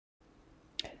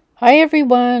Hi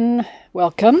everyone,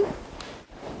 welcome.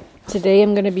 Today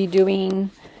I'm going to be doing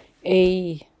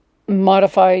a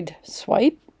modified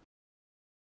swipe.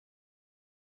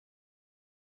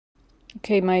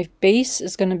 Okay, my base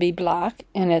is going to be black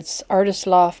and it's Artist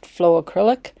Loft Flow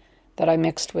Acrylic that I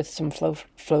mixed with some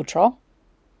Floetrol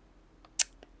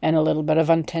and a little bit of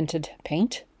untinted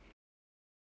paint.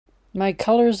 My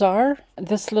colors are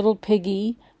this little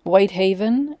piggy,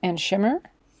 Whitehaven and Shimmer,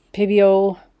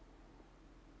 Pibio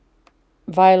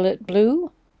Violet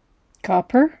Blue,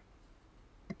 Copper,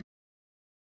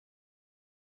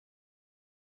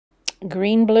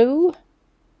 Green Blue,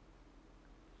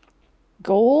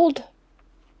 Gold.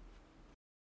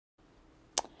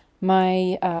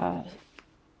 My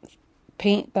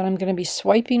paint that I'm going to be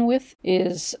swiping with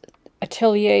is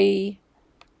Atelier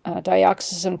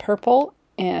Dioxazine Purple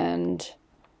and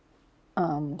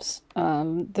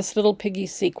this little piggy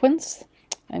sequence.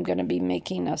 I'm going to be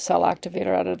making a cell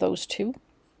activator out of those two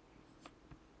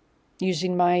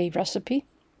using my recipe.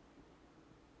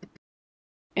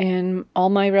 And all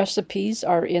my recipes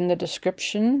are in the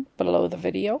description below the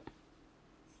video.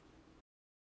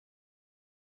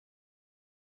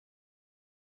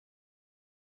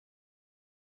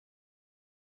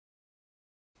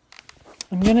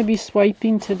 I'm going to be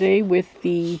swiping today with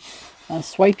the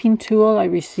swiping tool I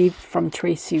received from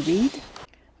Tracie.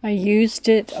 I used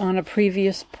it on a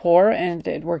previous pour and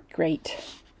it worked great.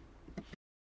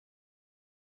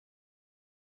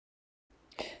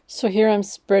 So here I'm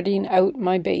spreading out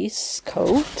my base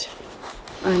coat.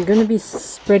 I'm going to be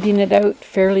spreading it out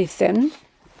fairly thin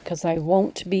because I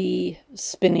won't be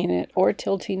spinning it or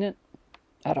tilting it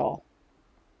at all.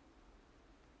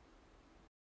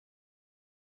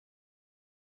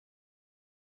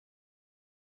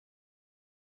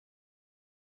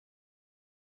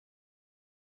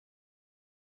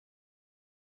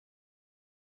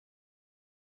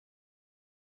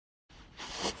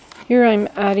 Here I'm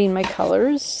adding my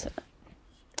colors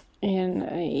in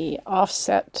a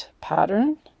offset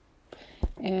pattern,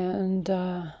 and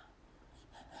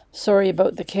sorry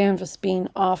about the canvas being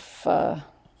off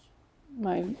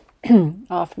my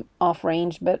off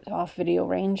range, but off video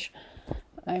range.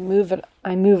 I move it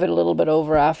a little bit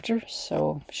over after,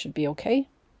 so it should be okay.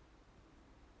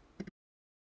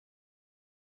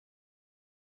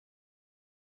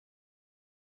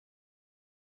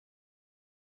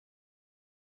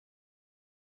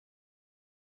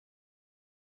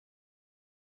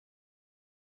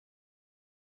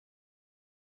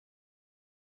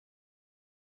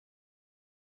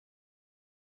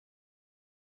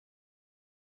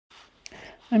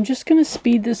 I'm just going to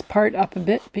speed this part up a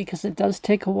bit because it does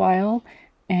take a while,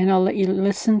 and I'll let you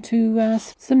listen to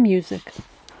some music.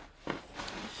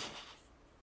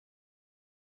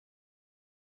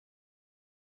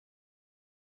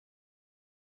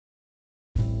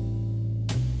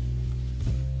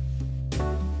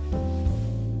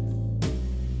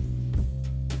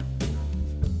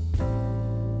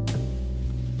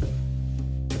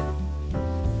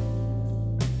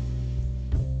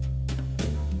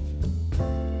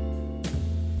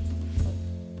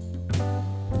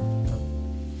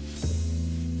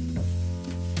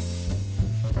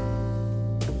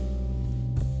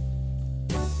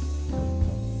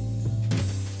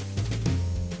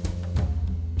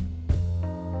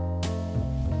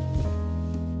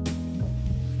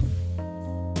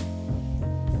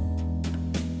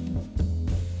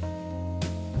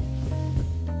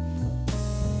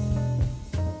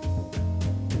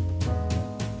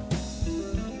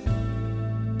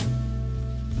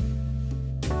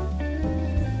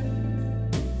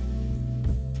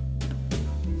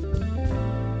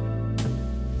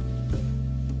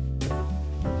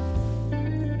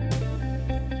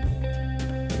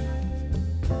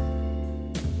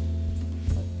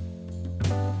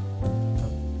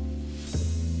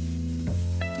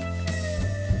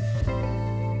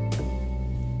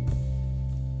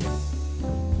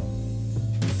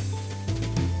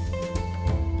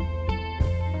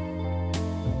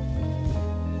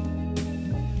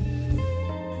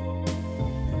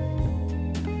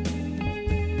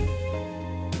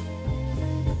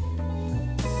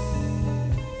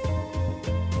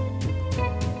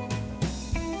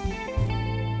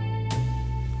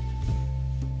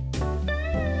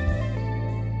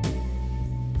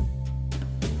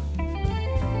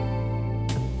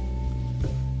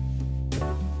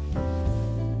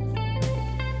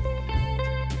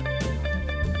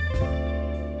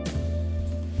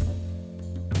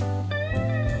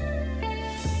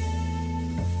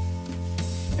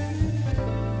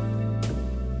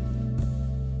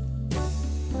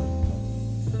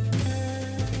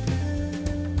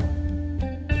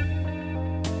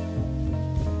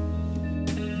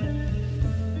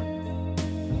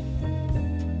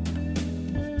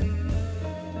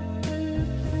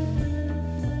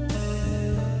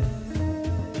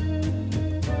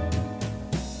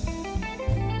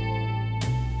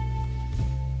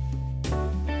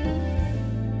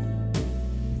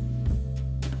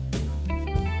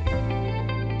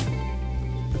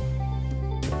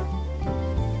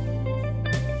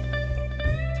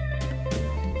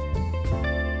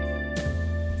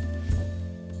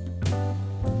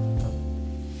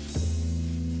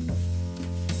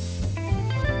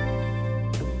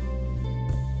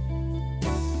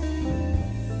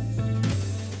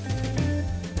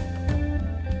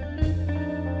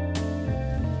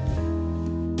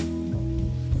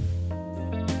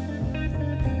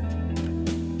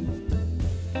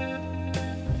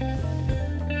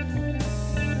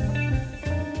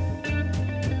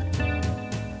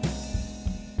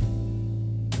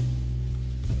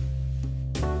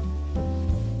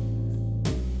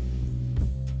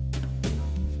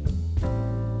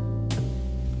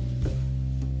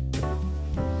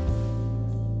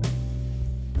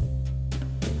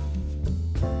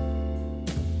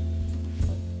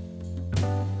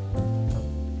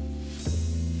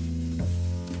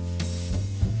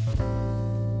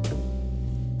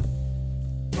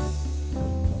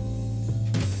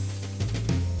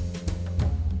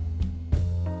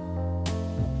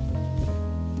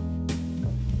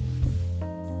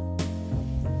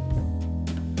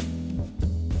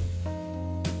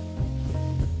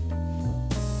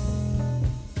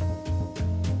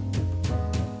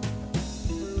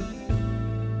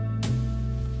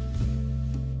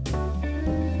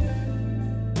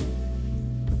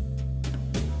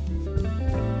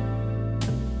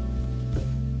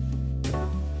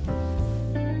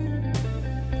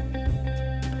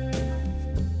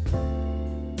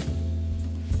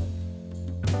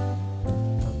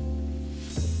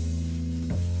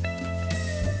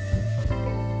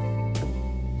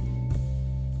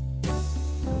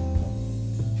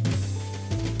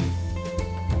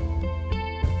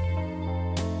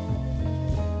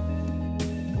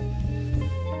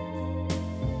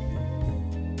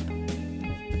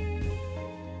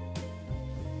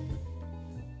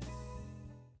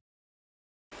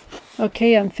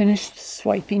 Okay, I'm finished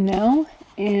swiping now,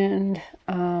 and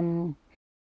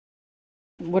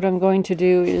what I'm going to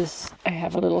do is I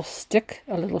have a little stick,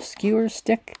 a little skewer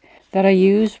stick that I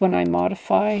use when I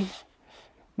modify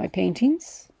my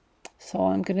paintings. So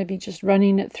I'm going to be just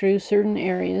running it through certain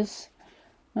areas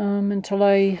until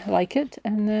I like it,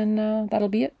 and then that'll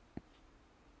be it.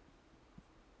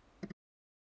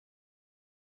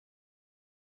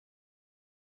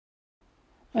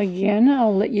 Again,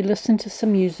 I'll let you listen to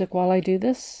some music while I do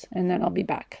this, and then I'll be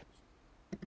back.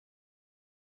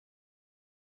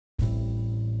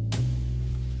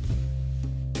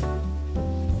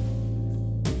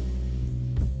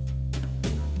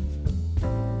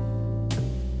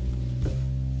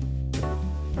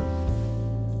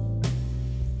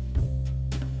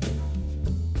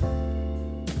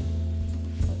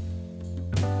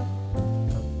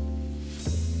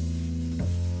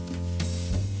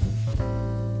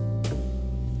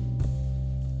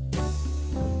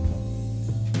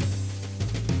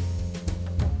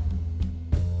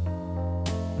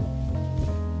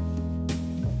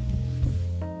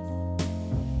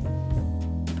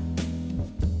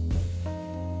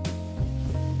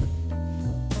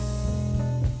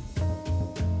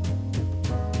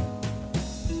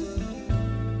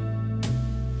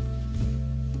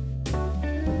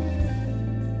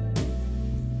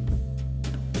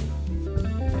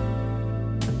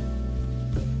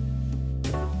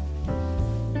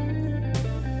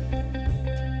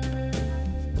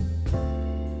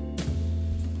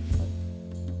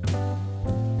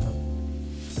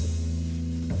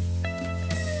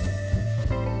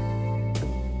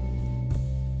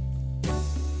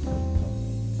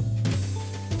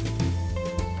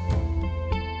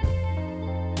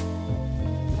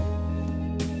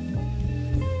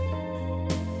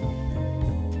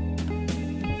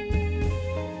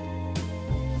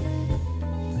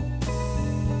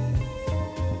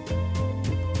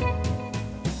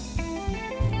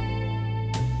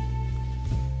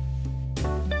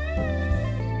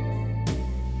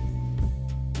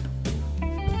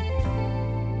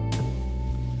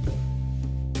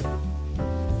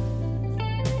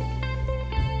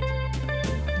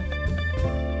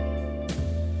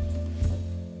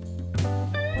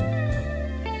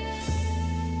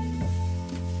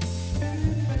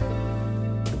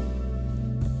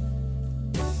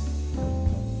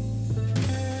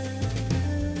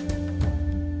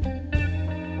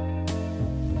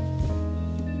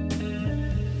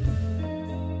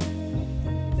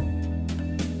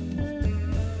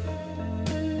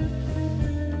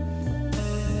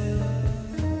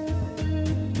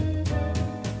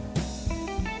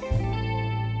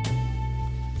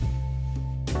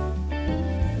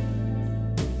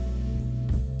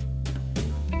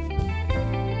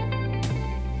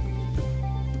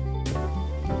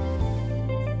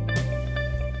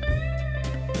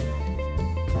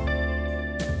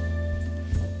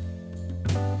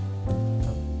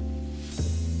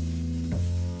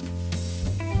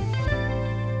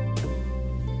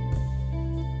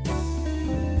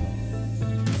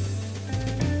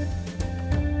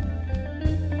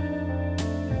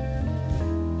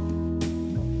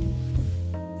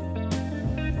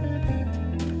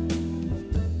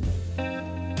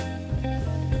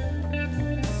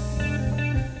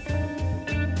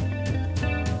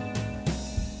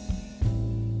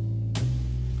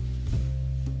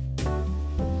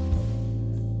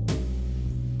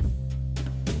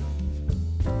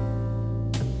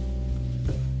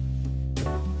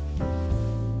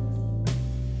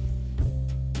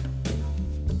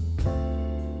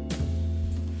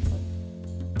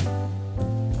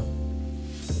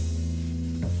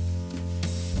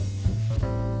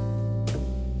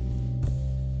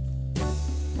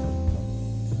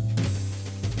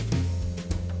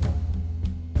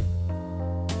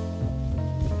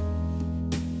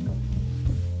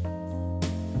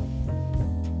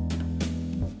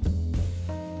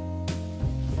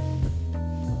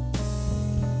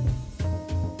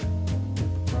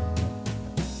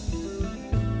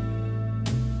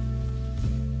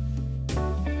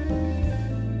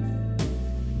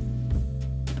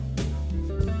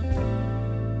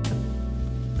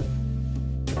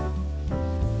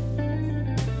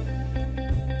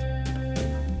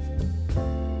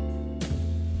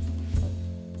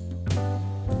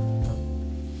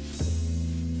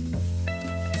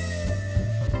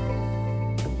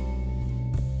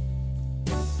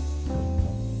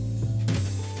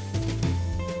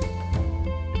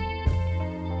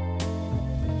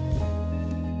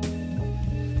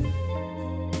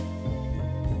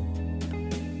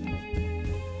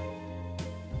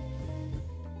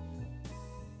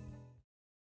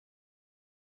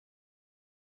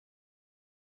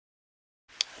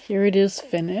 here it is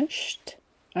finished.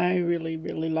 I really,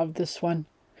 really love this one.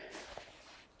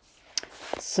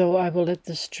 So I will let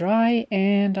this dry,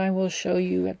 and I will show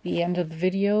you at the end of the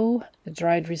video the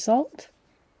dried result.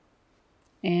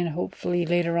 And hopefully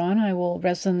later on I will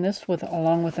resin this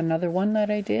along with another one that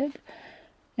I did.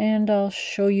 And I'll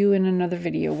show you in another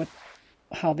video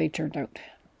how they turned out.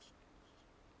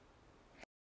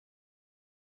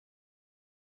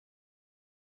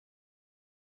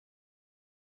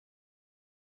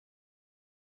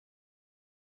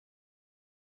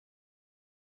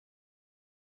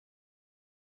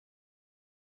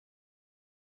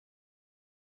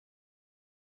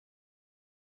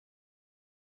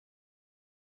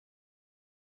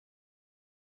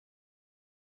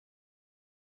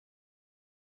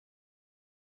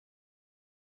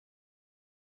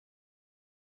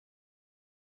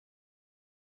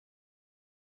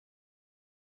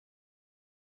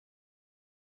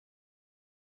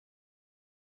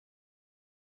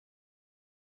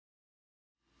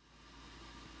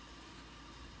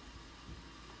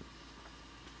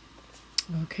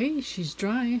 Okay, she's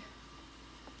dry.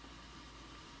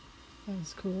 That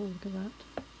was cool, look at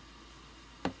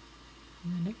that.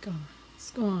 And then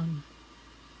it's gone.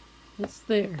 It's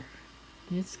there.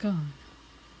 It's gone.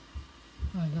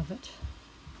 Oh, I love it.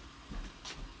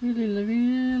 Really,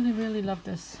 really, really love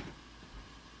this.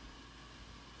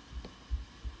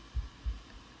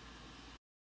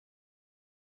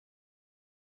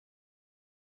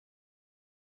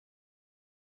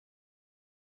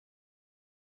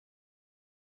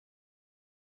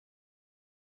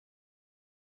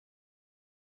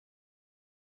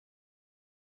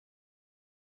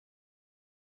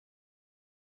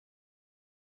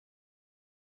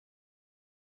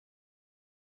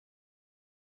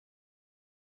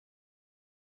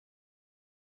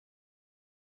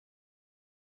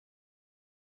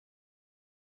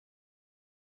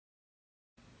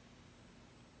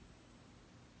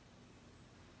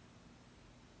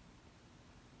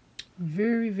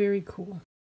 Very, very cool.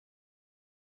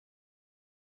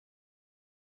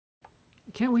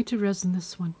 I can't wait to resin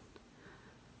this one.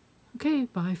 Okay,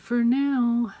 bye for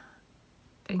now.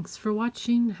 Thanks for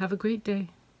watching. Have a great day.